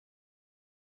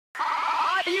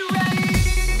you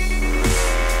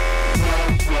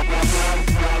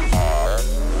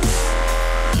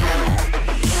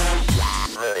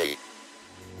ready?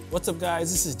 What's up guys,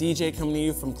 this is DJ coming to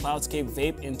you from Cloudscape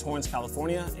Vape in Torrance,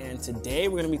 California, and today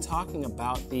we're going to be talking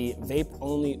about the Vape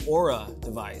Only Aura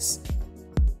device.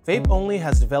 Vape Only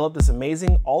has developed this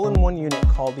amazing all-in-one unit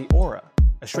called the Aura,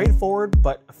 a straightforward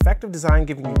but effective design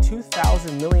giving you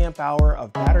 2,000 milliamp hour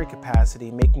of battery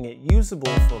capacity, making it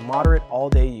usable for moderate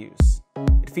all-day use.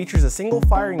 It features a single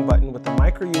firing button with a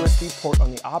micro USB port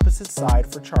on the opposite side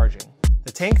for charging.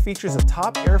 The tank features a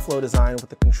top airflow design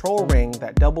with a control ring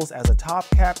that doubles as a top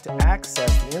cap to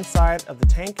access the inside of the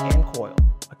tank and coil.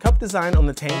 A cup design on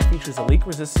the tank features a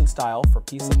leak-resistant style for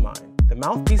peace of mind. The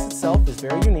mouthpiece itself is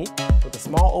very unique, with a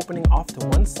small opening off to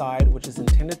one side which is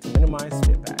intended to minimize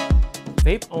spitback.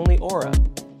 Vape Only Aura,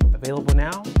 available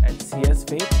now at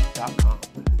csvape.com.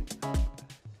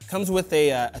 Comes with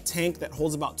a tank that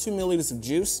holds about 2 milliliters of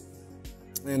juice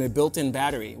and a built-in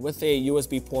battery with a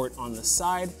USB port on the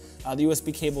side. The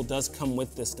USB cable does come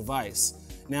with this device.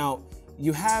 Now,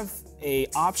 you have an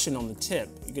option on the tip.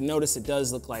 You can notice it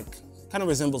does look like, kind of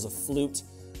resembles a flute,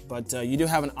 but you do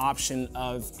have an option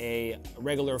of a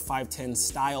regular 510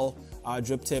 style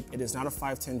drip tip. It is not a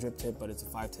 510 drip tip, but it's a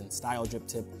 510 style drip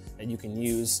tip that you can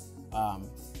use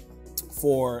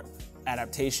for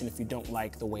adaptation if you don't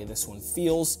like the way this one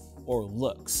feels or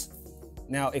looks.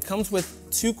 Now, it comes with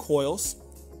 2 coils.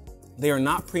 They are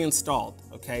not pre-installed,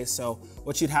 okay? So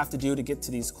what you'd have to do to get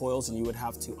to these coils, and you would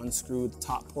have to unscrew the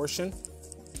top portion.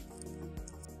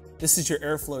 This is your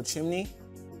airflow chimney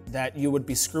that you would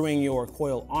be screwing your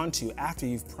coil onto after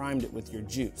you've primed it with your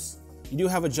juice. You do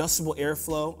have adjustable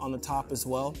airflow on the top as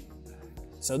well.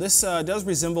 So this does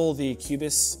resemble the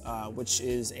Cubis, which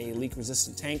is a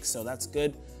leak-resistant tank, so that's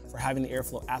good for having the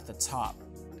airflow at the top.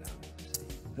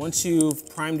 Once you've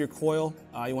primed your coil,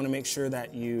 you want to make sure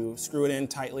that you screw it in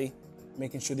tightly,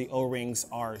 making sure the O-rings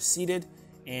are seated,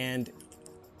 and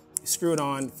screw it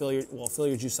on, fill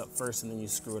your juice up first, and then you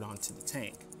screw it onto the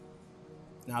tank.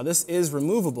 Now this is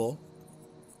removable,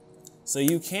 so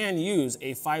you can use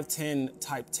a 510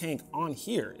 type tank on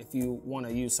here if you want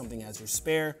to use something as your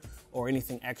spare or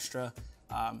anything extra,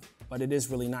 but it is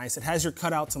really nice. It has your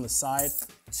cutouts on the side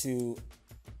to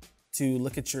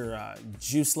look at your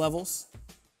juice levels,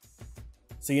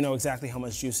 so you know exactly how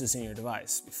much juice is in your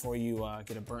device before you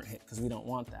get a burnt hit, because we don't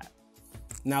want that.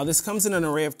 Now this comes in an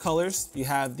array of colors. You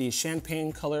have the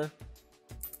champagne color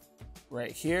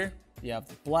right here, you have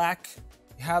the black,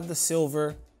 you have the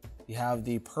silver, you have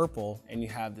the purple, and you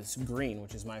have this green,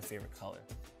 which is my favorite color.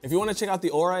 If you want to check out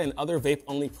the Aura and other Vape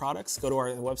Only products, go to our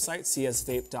website,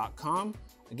 csvape.com.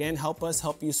 Again, help us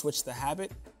help you switch the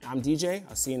habit. I'm DJ,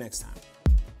 I'll see you next time.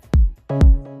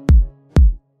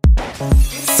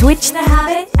 Switch the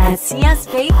habit at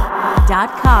csvape.com.